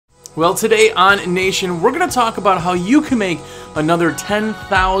Well, today on Nation, we're going to talk about how you can make another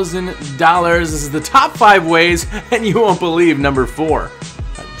 $10,000. This is the top 5 ways, and you won't believe number 4.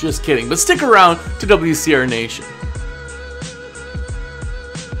 Just kidding, but stick around to WCR Nation.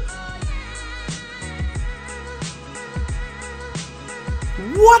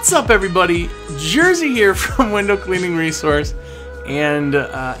 What's up, everybody? Jersey here from Window Cleaning Resource, and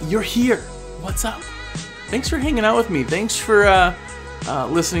you're here. What's up? Thanks for hanging out with me. Thanks for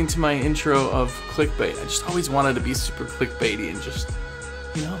listening to my intro of clickbait. I just always wanted to be super clickbaity and just,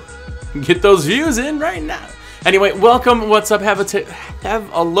 get those views in right now. Anyway, welcome. What's up? Have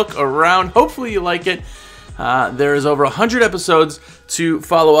a look around. Hopefully you like it. There's over 100 episodes to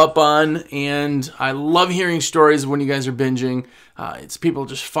follow up on, and I love hearing stories when you guys are binging. It's people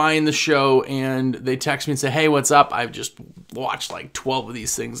just find the show and they text me and say, hey, what's up? I've just watched like 12 of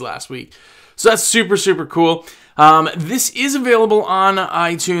these things last week. So that's super, super cool. This is available on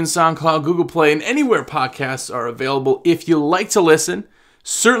iTunes, SoundCloud, Google Play, and anywhere podcasts are available. If you like to listen,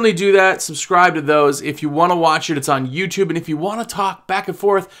 certainly do that. Subscribe to those. If you want to watch it, it's on YouTube. And if you want to talk back and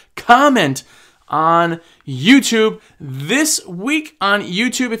forth, comment on YouTube. This week on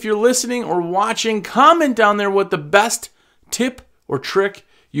YouTube, if you're listening or watching, comment down there what the best tip or trick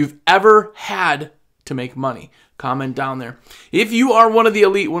you've ever had to make money. Comment down there. If you are one of the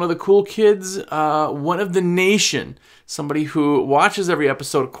elite, one of the cool kids, one of the nation, somebody who watches every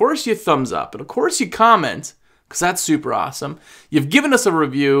episode, of course you thumbs up, and of course you comment, because that's super awesome. You've given us a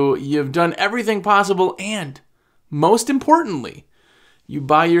review, you've done everything possible, and most importantly, you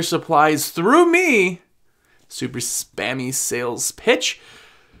buy your supplies through me, super spammy sales pitch,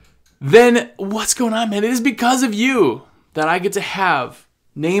 then what's going on, man? It is because of you that I get to have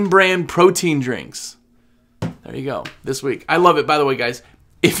name brand protein drinks. There you go, this week. I love it, by the way, guys.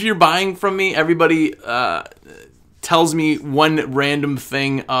 If you're buying from me, everybody tells me one random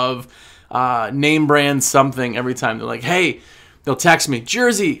thing of name brand something every time. They're like, hey, they'll text me,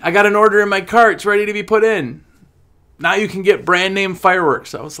 Jersey, I got an order in my cart. It's ready to be put in. Now you can get brand name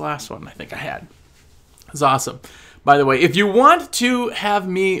fireworks. That was the last one I think I had. It's awesome. By the way, if you want to have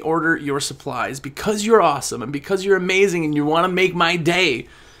me order your supplies because you're awesome and because you're amazing and you want to make my day,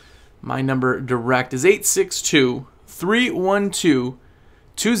 my number direct is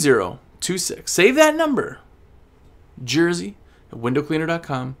 862-312-2026. Save that number, Jersey at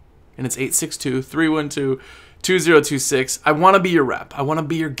windowcleaner.com, and it's 862-312-2026. I want to be your rep. I want to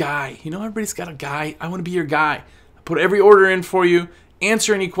be your guy. Everybody's got a guy. I want to be your guy. I put every order in for you,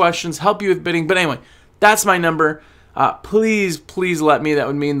 answer any questions, help you with bidding. But anyway, that's my number. Please let me. That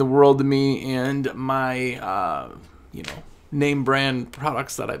would mean the world to me and my, name brand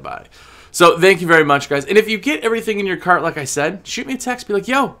products that I buy. So thank you very much, guys. And if you get everything in your cart, like I said, shoot me a text. Be like,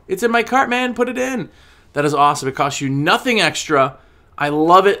 yo, it's in my cart, man. Put it in. That is awesome. It costs you nothing extra. I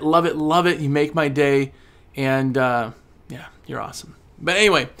love it, love it, love it. You make my day. And, yeah, you're awesome. But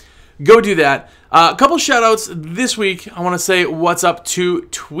anyway, go do that. A couple shout-outs this week. I want to say what's up to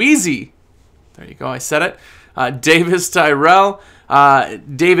Tweezy. There you go. I said it. Davis Tyrell,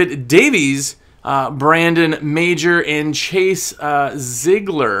 David Davies, Brandon Major, and Chase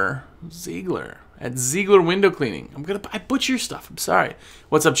Ziegler at Ziegler Window Cleaning. I butcher your stuff. I'm sorry.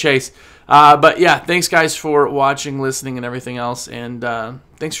 What's up, Chase? But yeah, thanks guys for watching, listening, and everything else. And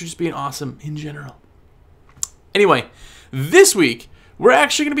thanks for just being awesome in general. Anyway, this week we're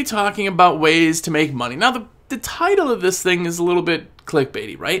actually going to be talking about ways to make money. Now, the title of this thing is a little bit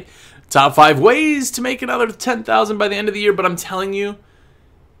clickbaity, right? Top 5 ways to make another $10,000 by the end of the year. But I'm telling you,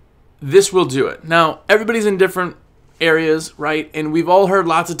 this will do it. Now, everybody's in different areas, right? And we've all heard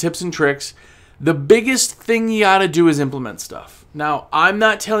lots of tips and tricks. The biggest thing you gotta do is implement stuff. Now, I'm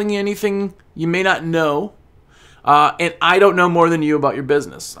not telling you anything you may not know, and I don't know more than you about your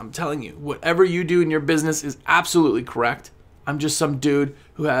business. I'm telling you, whatever you do in your business is absolutely correct. I'm just some dude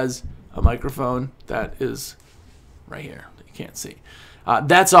who has a microphone that is right here that you can't see.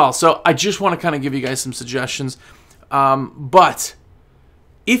 That's all. So I just want to kind of give you guys some suggestions. But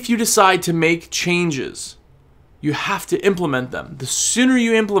if you decide to make changes, you have to implement them. The sooner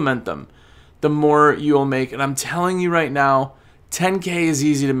you implement them, the more you'll make. And I'm telling you right now, 10K is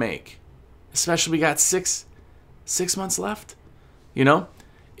easy to make. Especially we got six months left.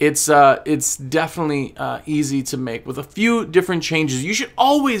 It's definitely easy to make with a few different changes. You should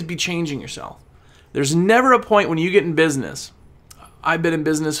always be changing yourself. There's never a point when you get in business. I've been in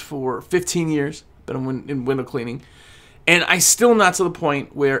business for 15 years, been in window cleaning, and I still not to the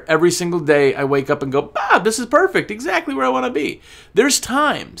point where every single day I wake up and go, this is perfect, exactly where I want to be. There's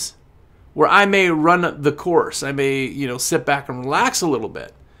times where I may run the course. I may, sit back and relax a little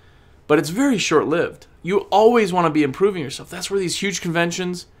bit, but it's very short-lived. You always want to be improving yourself. That's where these huge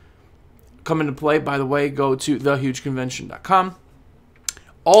conventions, come into play, by the way, go to thehugeconvention.com.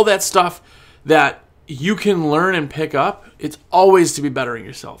 All that stuff that you can learn and pick up, it's always to be bettering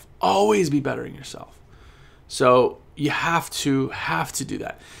yourself. Always be bettering yourself. So you have to do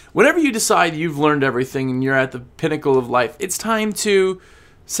that. Whenever you decide you've learned everything and you're at the pinnacle of life, it's time to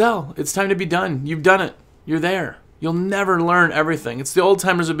sell. It's time to be done. You've done it. You're there. You'll never learn everything. It's the old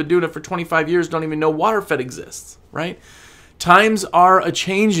timers who've been doing it for 25 years, don't even know waterfed exists, right? Times are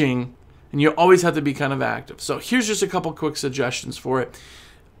a-changing, and you always have to be kind of active. So here's just a couple quick suggestions for it.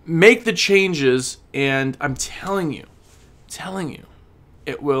 Make the changes, and I'm telling you,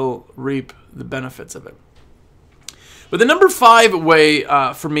 it will reap the benefits of it. But the number 5 way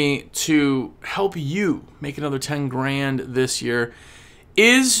for me to help you make another 10 grand this year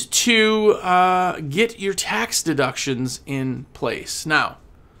is to get your tax deductions in place. Now,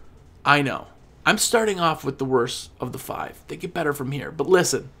 I know, I'm starting off with the worst of the 5. They get better from here. But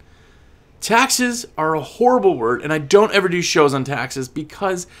listen, taxes are a horrible word, and I don't ever do shows on taxes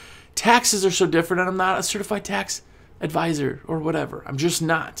because taxes are so different, and I'm not a certified tax advisor or whatever. I'm just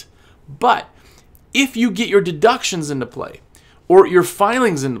not. But if you get your deductions into play or your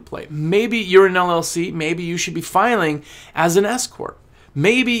filings into play, maybe you're an LLC, maybe you should be filing as an S Corp.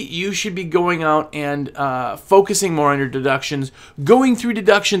 Maybe you should be going out and focusing more on your deductions, going through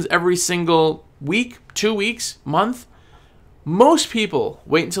deductions every single week, 2 weeks, month. Most people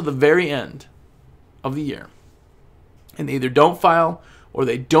wait until the very end of the year, and they either don't file or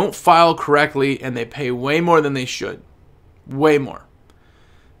they don't file correctly, and they pay way more than they should. Way more.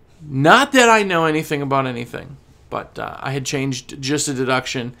 Not that I know anything about anything, but I had changed just a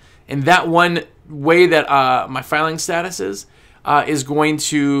deduction, and that one way that my filing status is going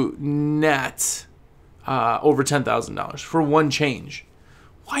to net over $10,000 for one change.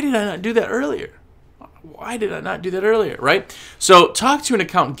 Why did I not do that earlier? Why did I not do that earlier, right? So talk to an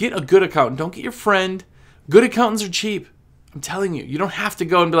accountant. Get a good accountant. Don't get your friend. Good accountants are cheap. I'm telling you. You don't have to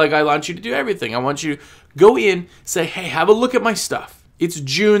go and be like, I want you to do everything. I want you to go in, say, hey, have a look at my stuff. It's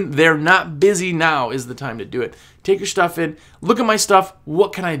June. They're not busy now is the time to do it. Take your stuff in. Look at my stuff.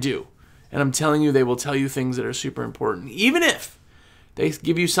 What can I do? And I'm telling you, they will tell you things that are super important. Even if they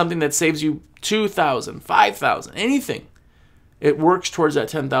give you something that saves you $2,000, $5,000, anything, it works towards that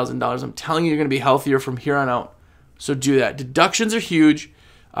 $10,000. I'm telling you, you're going to be healthier from here on out. So do that. Deductions are huge.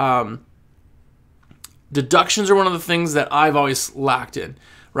 Deductions are one of the things that I've always lacked in,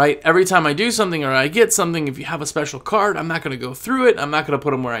 right? Every time I do something or I get something, if you have a special card, I'm not going to go through it. I'm not going to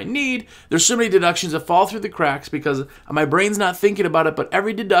put them where I need. There's so many deductions that fall through the cracks because my brain's not thinking about it, but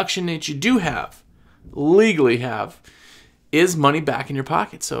every deduction that you do have, legally have, is money back in your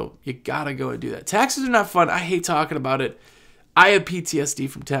pocket. So you got to go and do that. Taxes are not fun. I hate talking about it. I have PTSD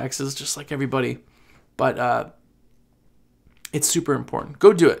from taxes, just like everybody, but it's super important.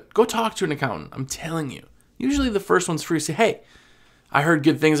 Go do it. Go talk to an accountant. I'm telling you. Usually the first one's free. Say, hey, I heard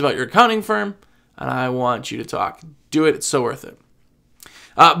good things about your accounting firm, and I want you to talk. Do it. It's so worth it.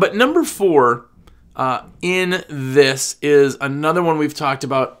 But number 4 in this is another one we've talked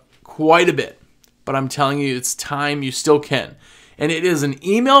about quite a bit, but I'm telling you, it's time. You still can. And it is an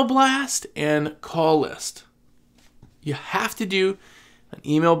email blast and call list. You have to do an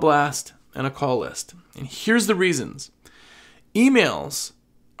email blast and a call list. And here's the reasons. Emails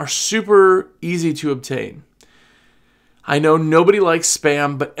are super easy to obtain. I know nobody likes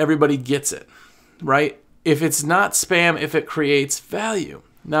spam, but everybody gets it, right? If it's not spam, if it creates value.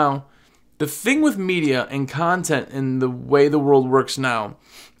 Now, the thing with media and content and the way the world works now,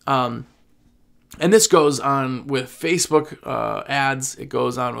 and this goes on with Facebook ads, it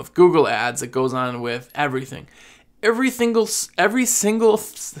goes on with Google ads, it goes on with everything. Every single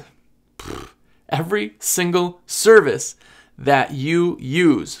service that you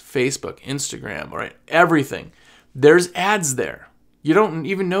use, Facebook, Instagram, right? Everything. There's ads there. You don't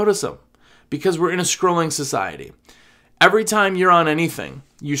even notice them because we're in a scrolling society. Every time you're on anything,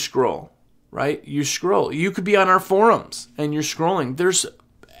 you scroll, right? You scroll. You could be on our forums and you're scrolling. There's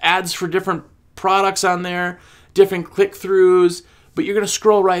ads for different products on there, different click-throughs, but you're going to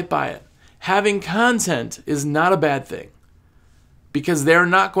scroll right by it. Having content is not a bad thing because they're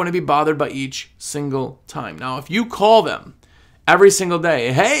not going to be bothered by each single time. Now, if you call them every single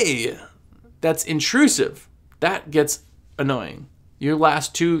day, hey, that's intrusive. That gets annoying. You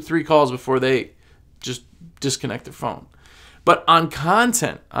last 2-3 calls before they just disconnect their phone. But on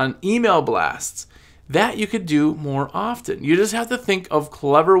content, on email blasts, that you could do more often. You just have to think of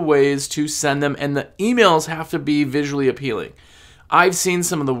clever ways to send them, and the emails have to be visually appealing. I've seen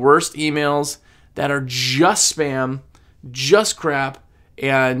some of the worst emails that are just spam, just crap,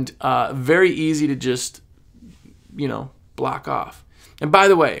 and very easy to just, block off. And by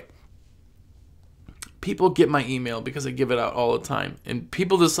the way, People get my email because I give it out all the time. And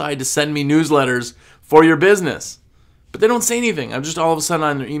people decide to send me newsletters for your business. But they don't say anything. I'm just all of a sudden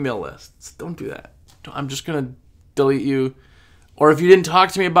on their email list. So don't do that. I'm just going to delete you. Or if you didn't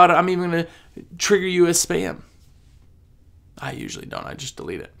talk to me about it, I'm even going to trigger you as spam. I usually don't. I just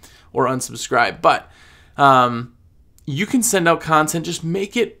delete it or unsubscribe. But you can send out content. Just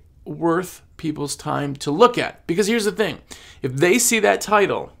make it worth people's time to look at. Because here's the thing. If they see that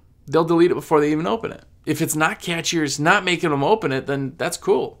title, they'll delete it before they even open it. If it's not catchy or it's not making them open it, then that's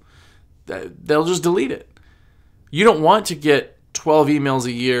cool. They'll just delete it. You don't want to get 12 emails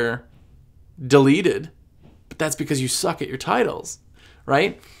a year deleted, but that's because you suck at your titles,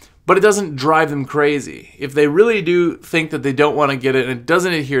 right? But it doesn't drive them crazy. If they really do think that they don't want to get it and it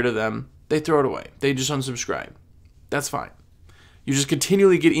doesn't adhere to them, they throw it away. They just unsubscribe. That's fine. You just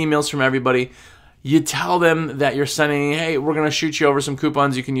continually get emails from everybody. You tell them that you're sending, hey, we're going to shoot you over some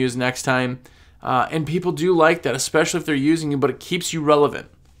coupons you can use next time. And people do like that, especially if they're using you, but it keeps you relevant.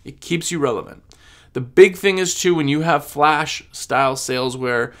 It keeps you relevant. The big thing is, too, when you have flash style sales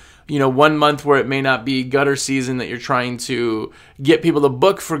where, 1 month where it may not be gutter season that you're trying to get people to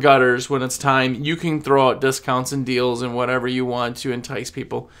book for gutters when it's time, you can throw out discounts and deals and whatever you want to entice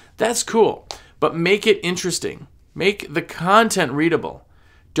people. That's cool. But make it interesting. Make the content readable.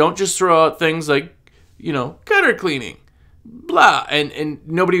 Don't just throw out things like, gutter cleaning, blah, and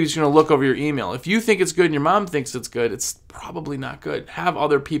nobody's going to look over your email. If you think it's good and your mom thinks it's good, it's probably not good. Have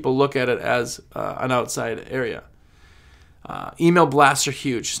other people look at it as an outside area. Email blasts are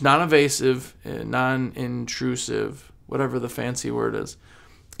huge. It's non-invasive, non-intrusive, whatever the fancy word is.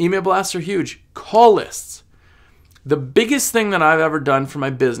 Email blasts are huge. Call lists. The biggest thing that I've ever done for my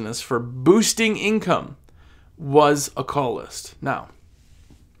business for boosting income was a call list. Now,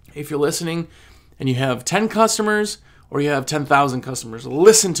 if you're listening and you have 10 customers or you have 10,000 customers,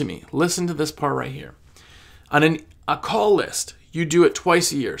 listen to me. Listen to this part right here. On a call list, you do it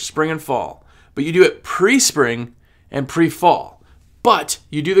twice a year, spring and fall. But you do it pre-spring and pre-fall. But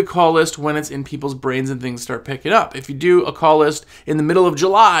you do the call list when it's in people's brains and things start picking up. If you do a call list in the middle of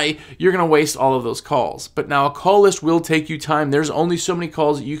July, you're going to waste all of those calls. But now a call list will take you time. There's only so many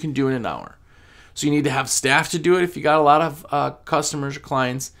calls that you can do in an hour. So you need to have staff to do it if you got a lot of customers or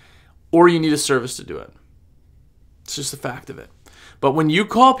clients, or you need a service to do it. It's just a fact of it. But when you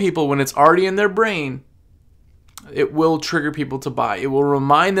call people, when it's already in their brain, it will trigger people to buy. It will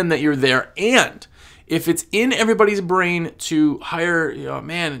remind them that you're there. And if it's in everybody's brain to hire,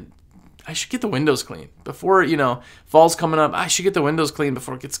 man, I should get the windows clean. Before, fall's coming up, I should get the windows clean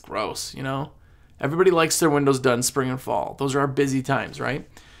before it gets gross, Everybody likes their windows done spring and fall. Those are our busy times, right?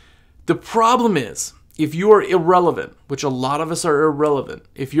 The problem is, if you are irrelevant, which a lot of us are irrelevant,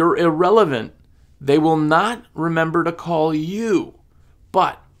 if you're irrelevant, they will not remember to call you.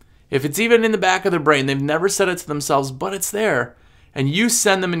 But if it's even in the back of their brain, they've never said it to themselves, but it's there, and you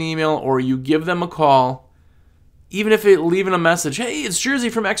send them an email or you give them a call, even if it leaving a message, hey, it's Jersey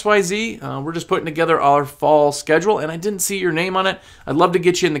from XYZ. We're just putting together our fall schedule, and I didn't see your name on it. I'd love to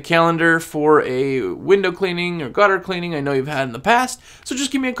get you in the calendar for a window cleaning or gutter cleaning I know you've had in the past, so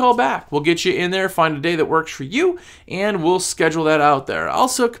just give me a call back. We'll get you in there, find a day that works for you, and we'll schedule that out there.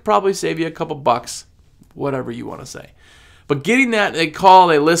 Also, could probably save you a couple bucks, whatever you want to say. But getting that, they call,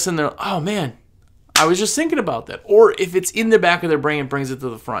 they listen, they're, oh man, I was just thinking about that. Or if it's in the back of their brain, it brings it to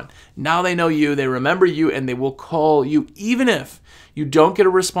the front. Now they know you, they remember you, and they will call you. Even if you don't get a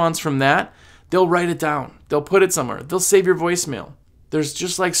response from that, they'll write it down. They'll put it somewhere. They'll save your voicemail. There's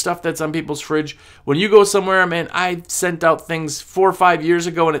just like stuff that's on people's fridge. When you go somewhere, man, I sent out things 4 or 5 years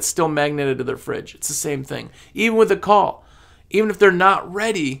ago, and it's still magneted to their fridge. It's the same thing. Even with a call. Even if they're not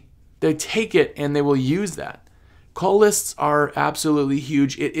ready, they take it, and they will use that. Call lists are absolutely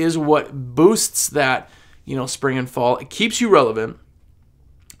huge. It is what boosts that, spring and fall. It keeps you relevant,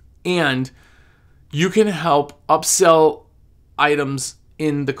 and you can help upsell items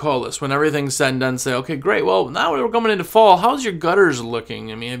in the call list. When everything's said and done, say, okay, great. Well, now we're coming into fall. How's your gutters looking?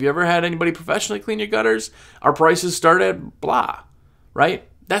 I mean, have you ever had anybody professionally clean your gutters? Our prices start at blah, right?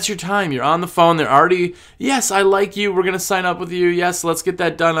 That's your time. You're on the phone. They're already, yes, I like you. We're going to sign up with you. Yes, let's get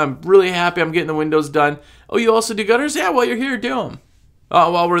that done. I'm really happy I'm getting the windows done. Oh, you also do gutters? Yeah, while you're here, do them.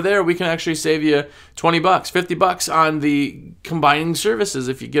 While we're there, we can actually save you $20, $50 on the combining services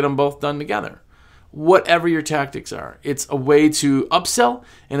if you get them both done together. Whatever your tactics are, it's a way to upsell,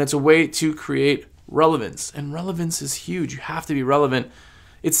 and it's a way to create relevance. And relevance is huge. You have to be relevant.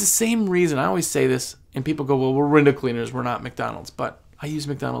 It's the same reason. I always say this, and people go, well, we're window cleaners. We're not McDonald's. But I use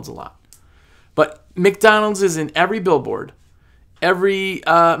McDonald's a lot. But McDonald's is in every billboard, every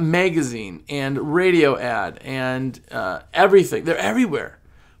magazine and radio ad and everything. They're everywhere.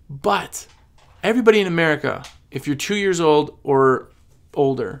 But Everybody in America, if you're 2 years old or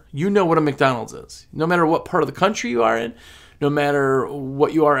older, you know what a McDonald's is. No matter what part of the country you are in, no matter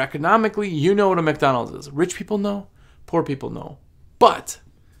what you are economically, you know what a McDonald's is. Rich people know, poor people know. But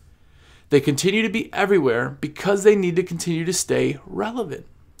they continue to be everywhere because they need to continue to stay relevant.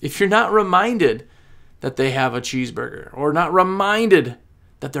 If you're not reminded that they have a cheeseburger or not reminded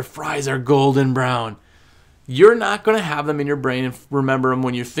that their fries are golden brown, you're not going to have them in your brain and remember them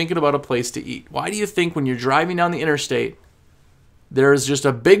when you're thinking about a place to eat. Why do you think when you're driving down the interstate, there's just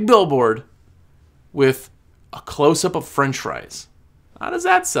a big billboard with a close-up of French fries? How does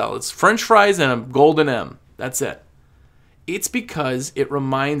that sell? It's French fries and a golden M. That's it. It's because it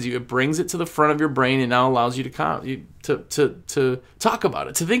reminds you, it brings it to the front of your brain and now allows you to talk about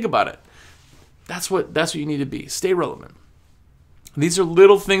it, to think about it. That's what you need to be. Stay relevant. These are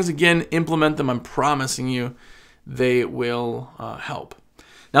little things. Again, implement them. I'm promising you they will help.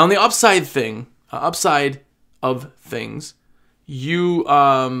 Now, on the upside of things, you're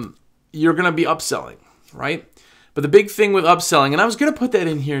going to be upselling, right? But the big thing with upselling, and I was going to put that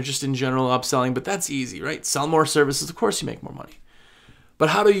in here just in general upselling, but that's easy, right? Sell more services. Of course you make more money.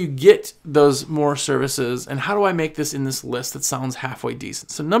 But how do you get those more services? And how do I make this in this list that sounds halfway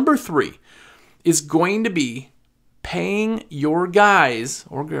decent? So number 3 is going to be paying your guys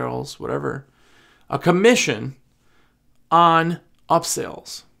or girls, whatever, a commission on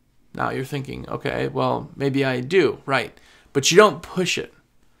upsells. Now you're thinking, okay, well, maybe I do, right? But you don't push it.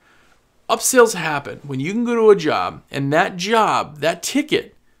 Upsells happen when you can go to a job and that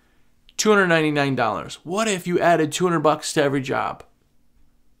ticket, $299. What if you added $200 to every job?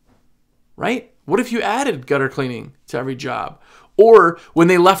 Right? What if you added gutter cleaning to every job? Or when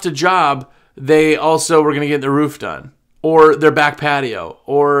they left a job, they also were going to get their roof done or their back patio,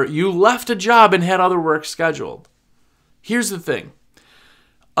 or you left a job and had other work scheduled. Here's the thing.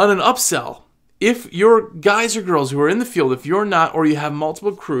 On an upsell, if your guys or girls who are in the field, if you're not, or you have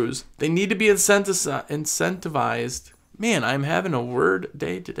multiple crews, they need to be incentivized. Man, I'm having a word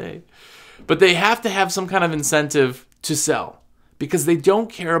day today. But they have to have some kind of incentive to sell because they don't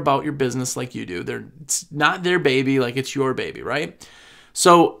care about your business like you do. It's not their baby like it's your baby, right?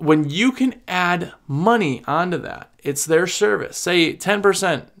 So when you can add money onto that, it's their service. Say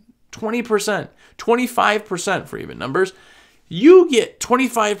 10%, 20%, 25% for even numbers. You get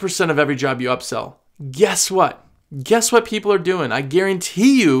 25% of every job you upsell. Guess what? Guess what people are doing? I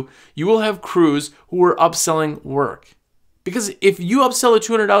guarantee you will have crews who are upselling work. Because if you upsell a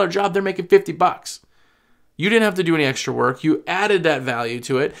 $200 job, they're making $50. You didn't have to do any extra work. You added that value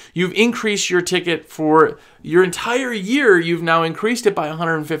to it. You've increased your ticket for your entire year. You've now increased it by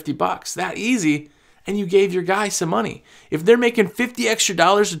 $150. That easy. And you gave your guy some money. If they're making $50 extra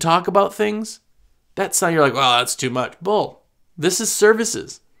to talk about things, that's how you're like, well, that's too much. Bull. This is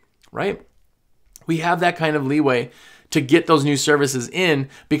services, right? We have that kind of leeway to get those new services in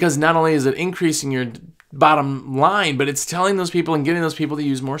because not only is it increasing your bottom line, but it's telling those people and getting those people to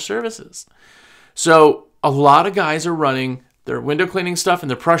use more services. So a lot of guys are running their window cleaning stuff and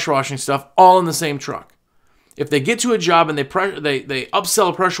their pressure washing stuff all in the same truck. If they get to a job and they upsell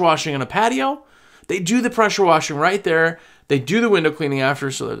a pressure washing on a patio, they do the pressure washing right there. They do the window cleaning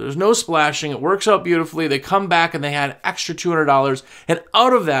after so that there's no splashing. It works out beautifully. They come back and they had extra $200. And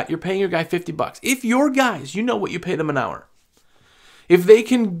out of that, you're paying your guy $50. If your guys, you know what you pay them an hour. If they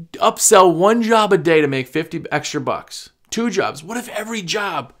can upsell one job a day to make 50 extra bucks, 2 jobs, what if every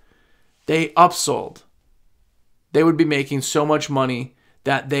job they upsold? They would be making so much money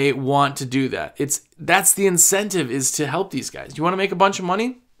that they want to do that. That's the incentive, is to help these guys. You want to make a bunch of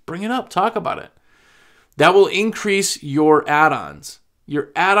money? Bring it up. Talk about it. That will increase your add-ons. Your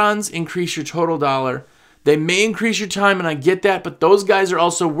add-ons increase your total dollar. They may increase your time, and I get that, but those guys are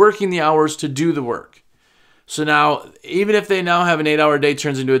also working the hours to do the work. So now, even if they now have an 8-hour day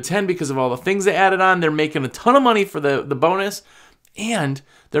turns into a 10 because of all the things they added on, they're making a ton of money for the bonus, and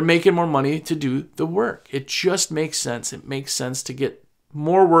they're making more money to do the work. It just makes sense. It makes sense to get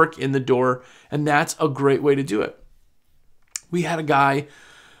more work in the door, and that's a great way to do it. We had a guy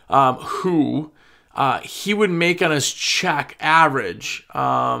who... he would make on his check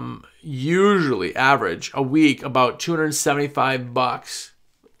usually average a week about $275, a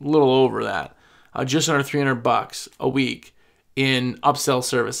little over that, just under $300 a week in upsell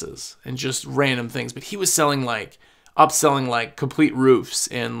services and just random things. But he was upselling like complete roofs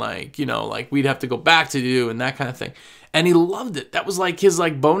and like we'd have to go back to do and that kind of thing. And he loved it. That was like his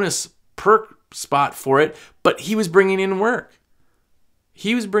bonus perk spot for it. But he was bringing in work.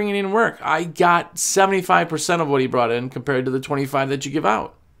 I got 75% of what he brought in compared to the 25 that you give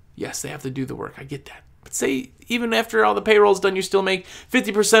out. Yes, they have to do the work. I get that. But say even after all the payroll's done, you still make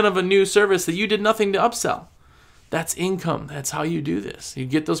 50% of a new service that you did nothing to upsell. That's income. That's how you do this. You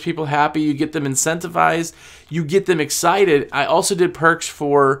get those people happy. You get them incentivized. You get them excited. I also did perks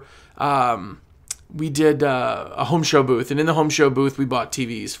for, we did a home show booth. And in the home show booth, we bought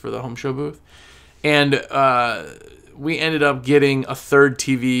TVs for the home show booth. And we ended up getting a third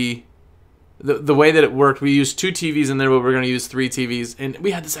TV. The way that it worked, we used 2 TVs in there, but we're going to use 3 TVs. And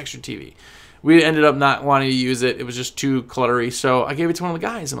we had this extra TV. We ended up not wanting to use it. It was just too cluttery. So I gave it to one of the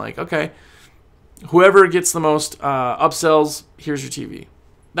guys. I'm like, okay. Whoever gets the most upsells, here's your TV.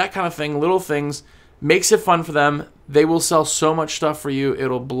 That kind of thing, little things, makes it fun for them. They will sell so much stuff for you,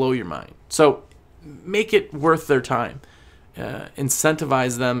 it'll blow your mind. So make it worth their time.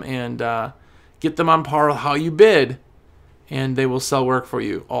 Incentivize them and get them on par with how you bid, and they will sell work for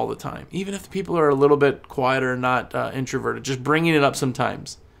you all the time. Even if the people are a little bit quieter and not introverted, just bringing it up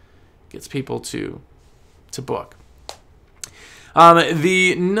sometimes gets people to book.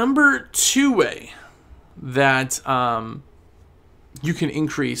 The number 2 way that you can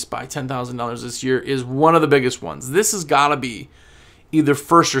increase by $10,000 this year is one of the biggest ones. This has got to be either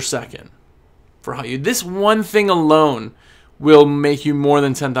first or second for how you. This one thing alone will make you more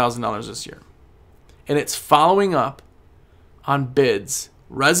than $10,000 this year. And it's following up on bids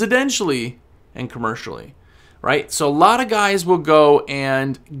residentially and commercially. Right? So a lot of guys will go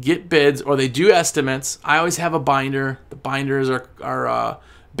and get bids, or they do estimates. I always have a binder. The binder is our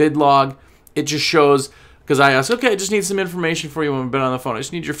bid log. It just shows, because I ask, okay, I just need some information for you when we've been on the phone. I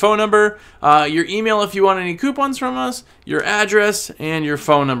just need your phone number, your email if you want any coupons from us, your address, and your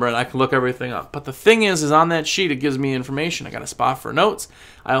phone number, and I can look everything up. But the thing is on that sheet, it gives me information. I got a spot for notes.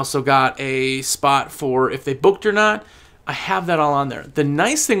 I also got a spot for if they booked or not. I have that all on there. The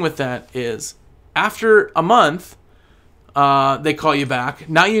nice thing with that is, after a month, they call you back.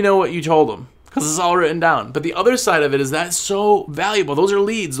 Now you know what you told them because it's all written down. But the other side of it is that's so valuable. Those are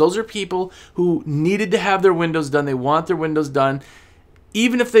leads. Those are people who needed to have their windows done. They want their windows done.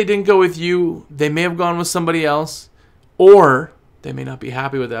 Even if they didn't go with you, they may have gone with somebody else, or they may not be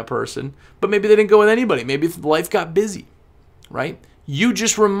happy with that person, but maybe they didn't go with anybody. Maybe life got busy, right? You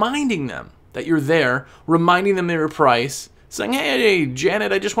just reminding them that you're there, reminding them their price, saying, hey,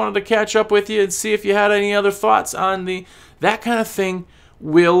 Janet, I just wanted to catch up with you and see if you had any other thoughts on that kind of thing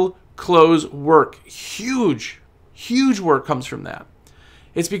will close work. Huge work comes from that.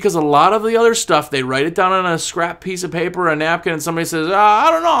 It's because a lot of the other stuff, they write it down on a scrap piece of paper or a napkin, and somebody says, I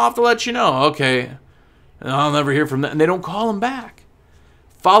don't know, I'll have to let you know. Okay, and I'll never hear from them, and they don't call them back.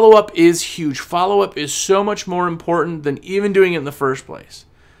 Follow-up is huge. Follow-up is so much more important than even doing it in the first place.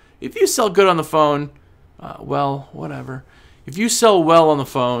 If you sell good on the phone, well, whatever. If you sell well on the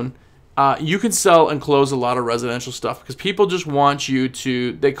phone, you can sell and close a lot of residential stuff because people just want you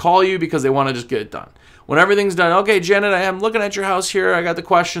to, they call you because they want to just get it done. When everything's done, okay, Janet, I am looking at your house here. I got the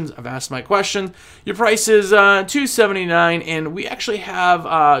questions. I've asked my questions. Your price is $279, and we actually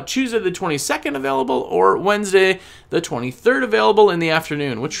have Tuesday the 22nd available or Wednesday the 23rd available in the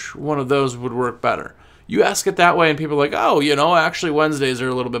afternoon. Which one of those would work better? You ask it that way, and people are like, oh, actually Wednesdays are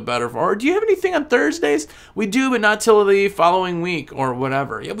a little bit better. Or do you have anything on Thursdays? We do, but not till the following week or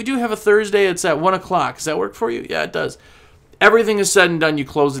whatever. Yeah, we do have a Thursday. It's at 1 o'clock. Does that work for you? Yeah, it does. Everything is said and done. You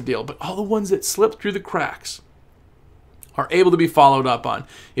close the deal. But all the ones that slip through the cracks are able to be followed up on.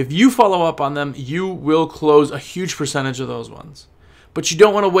 If you follow up on them, you will close a huge percentage of those ones. But you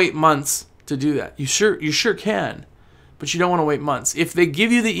don't want to wait months to do that. You sure can, but you don't want to wait months. If they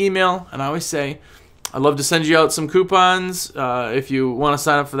give you the email, and I always say, I'd love to send you out some coupons. If you want to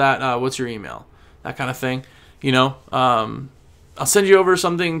sign up for that, what's your email? That kind of thing. I'll send you over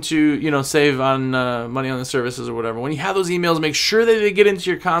something to, save on money on the services or whatever. When you have those emails, make sure that they get into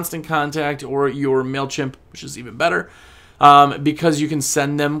your Constant Contact or your MailChimp, which is even better, because you can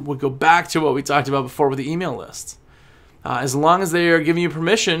send them. We'll go back to what we talked about before with the email lists. As long as they are giving you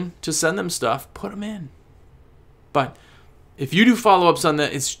permission to send them stuff, put them in. But if you do follow-ups on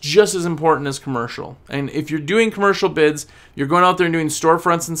that, it's just as important as commercial. And if you're doing commercial bids, you're going out there and doing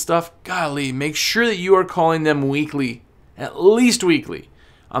storefronts and stuff, golly, make sure that you are calling them weekly, at least weekly,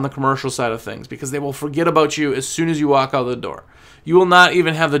 on the commercial side of things, because they will forget about you as soon as you walk out the door. You will not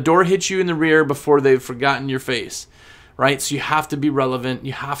even have the door hit you in the rear before they've forgotten your face, right? So you have to be relevant.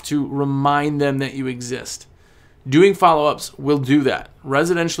 You have to remind them that you exist. Doing follow-ups will do that.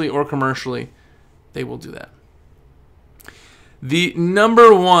 Residentially or commercially, they will do that. The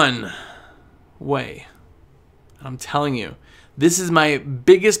number one way, I'm telling you, this is my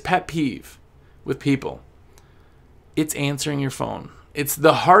biggest pet peeve with people. It's answering your phone. It's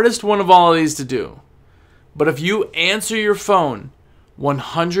the hardest one of all of these to do. But if you answer your phone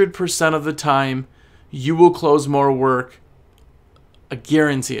 100% of the time, you will close more work. I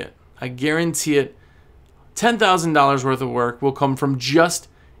guarantee it. I guarantee it. $10,000 worth of work will come from just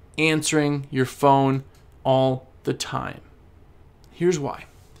answering your phone all the time. Here's why.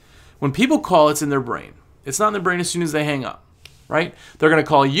 When people call, it's in their brain. It's not in their brain as soon as they hang up, right? They're going to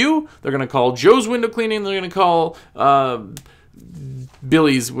call you. They're going to call Joe's window cleaning. They're going to call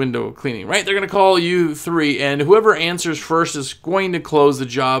Billy's window cleaning, right? They're going to call you three, and whoever answers first is going to close the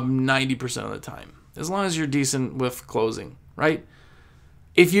job 90% of the time, as long as you're decent with closing, right?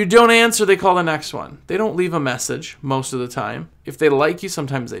 If you don't answer, they call the next one. They don't leave a message most of the time. If they like you,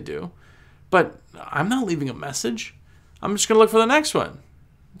 sometimes they do. But I'm not leaving a message. I'm just going to look for the next one.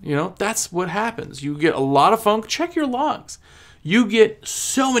 You know, that's what happens. You get a lot of phone. Check your logs. You get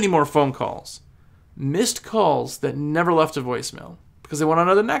so many more phone calls, missed calls that never left a voicemail because they went on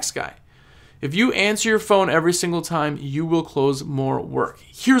to the next guy. If you answer your phone every single time, you will close more work.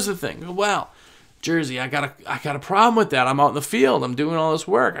 Here's the thing. Well, Jersey, I got a problem with that. I'm out in the field. I'm doing all this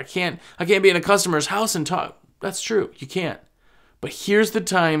work. I can't be in a customer's house and talk. That's true. You can't. But here's the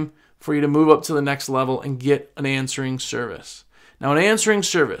time for you to move up to the next level and get an answering service. Now, an answering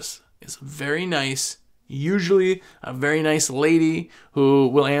service is very nice, usually a very nice lady who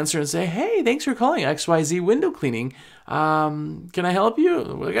will answer and say, hey, thanks for calling XYZ Window Cleaning. Can I help you?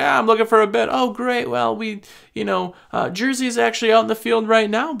 Like, I'm looking for a bed. Oh, great. Well, Jersey is actually out in the field right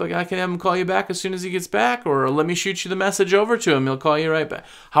now, but I can have him call you back as soon as he gets back, or let me shoot you the message over to him. He'll call you right back.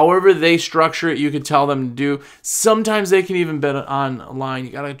 However they structure it, you can tell them to do. Sometimes they can even bid online.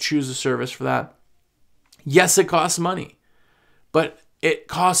 You got to choose a service for that. Yes, it costs money, but it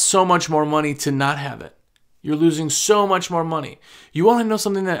costs so much more money to not have it. You're losing so much more money. You want to know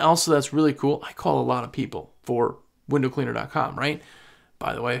something else that's really cool? I call a lot of people for windowcleaner.com, right?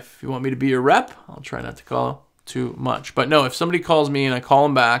 By the way, if you want me to be your rep, I'll try not to call too much. But no, if somebody calls me and I call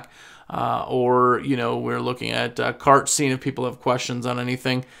them back, or we're looking at cart seeing if people have questions on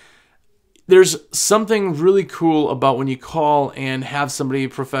anything, there's something really cool about when you call and have somebody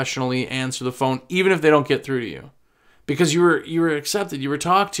professionally answer the phone, even if they don't get through to you, because you were accepted, you were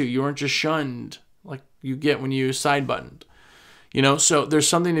talked to, you weren't just shunned like you get when you side buttoned. So there's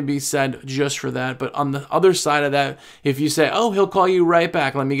something to be said just for that. But on the other side of that, if you say, oh, he'll call you right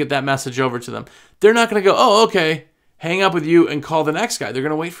back, let me get that message over to them, they're not going to go, oh, okay, hang up with you and call the next guy. They're going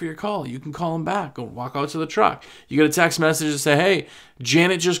to wait for your call. You can call them back. Go walk out to the truck. You get a text message to say, hey,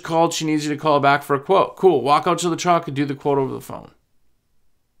 Janet just called. She needs you to call back for a quote. Cool. Walk out to the truck and do the quote over the phone.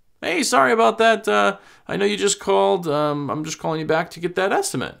 Hey, sorry about that. I know you just called. I'm just calling you back to get that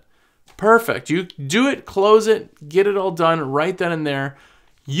estimate. Perfect. You do it, close it, get it all done right then and there.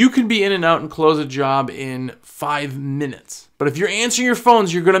 You can be in and out and close a job in 5 minutes. But if you're answering your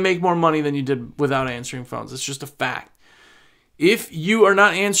phones, you're going to make more money than you did without answering phones. It's just a fact. If you are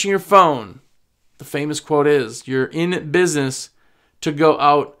not answering your phone, the famous quote is, you're in business to go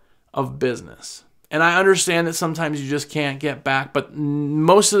out of business. And I understand that sometimes you just can't get back, but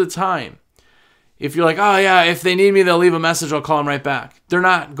most of the time, if you're like, oh yeah, if they need me, they'll leave a message, I'll call them right back. They're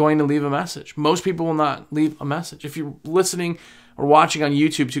not going to leave a message. Most people will not leave a message. If you're listening or watching on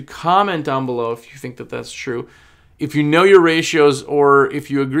YouTube, to comment down below if you think that that's true. If you know your ratios, or if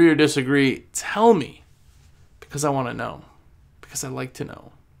you agree or disagree, tell me, because I want to know, because I like to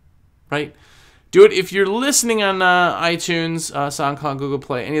know, right? Do it. If you're listening on iTunes, SoundCloud, Google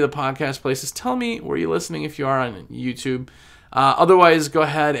Play, any of the podcast places, tell me where you're listening if you are on YouTube. Otherwise, go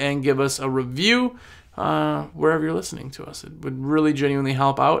ahead and give us a review wherever you're listening to us. It would really genuinely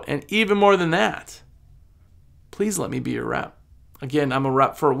help out. And even more than that, please let me be your rep. Again, I'm a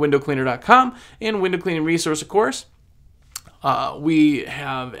rep for windowcleaner.com and Window Cleaning Resource, of course. We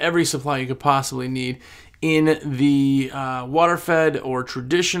have every supply you could possibly need in the water-fed or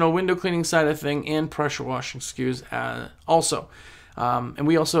traditional window cleaning side of thing, and pressure washing SKUs also. And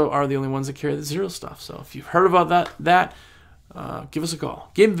we also are the only ones that carry the zero stuff. So if you've heard about that, give us a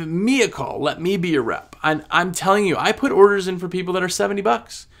call. Give me a call. Let me be your rep. I'm telling you, I put orders in for people that are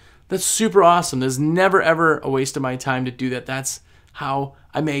 $70. That's super awesome. There's never, ever a waste of my time to do that. That's how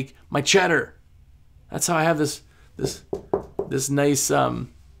I make my cheddar. That's how I have this nice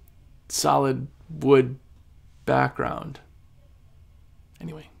solid wood background.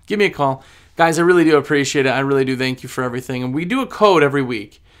 Anyway, give me a call. Guys, I really do appreciate it. I really do thank you for everything. And we do a code every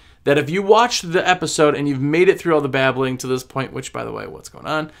week that if you watched the episode and you've made it through all the babbling to this point, which, by the way, what's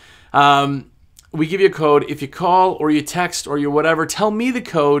going on? We give you a code. If you call or you text or you whatever, tell me the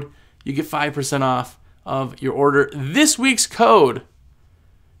code. You get 5% off of your order. This week's code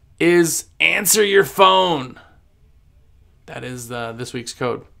is answer your phone. That is this week's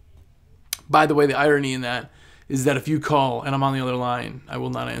code. By the way, the irony in that is that if you call and I'm on the other line, I will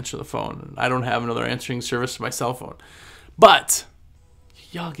not answer the phone. I don't have another answering service to my cell phone. But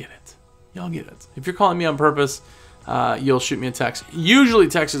y'all get it. Y'all get it. If you're calling me on purpose, you'll shoot me a text. Usually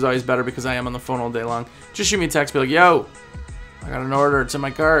text is always better because I am on the phone all day long. Just shoot me a text, be like, yo, I got an order. It's in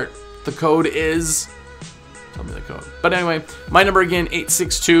my cart. The code is... Tell me the code. But anyway, my number again,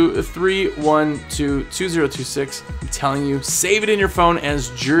 862-312-2026. I'm telling you, save it in your phone as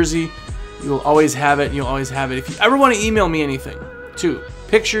Jersey. You'll always have it. You'll always have it. If you ever want to email me anything, too,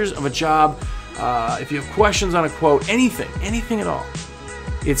 pictures of a job, if you have questions on a quote, anything at all,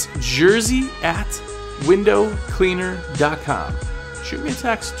 it's jersey@windowcleaner.com. Shoot me a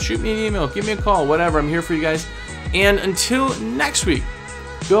text, shoot me an email, give me a call, whatever. I'm here for you guys. And until next week,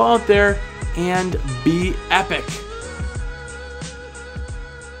 go out there and be epic.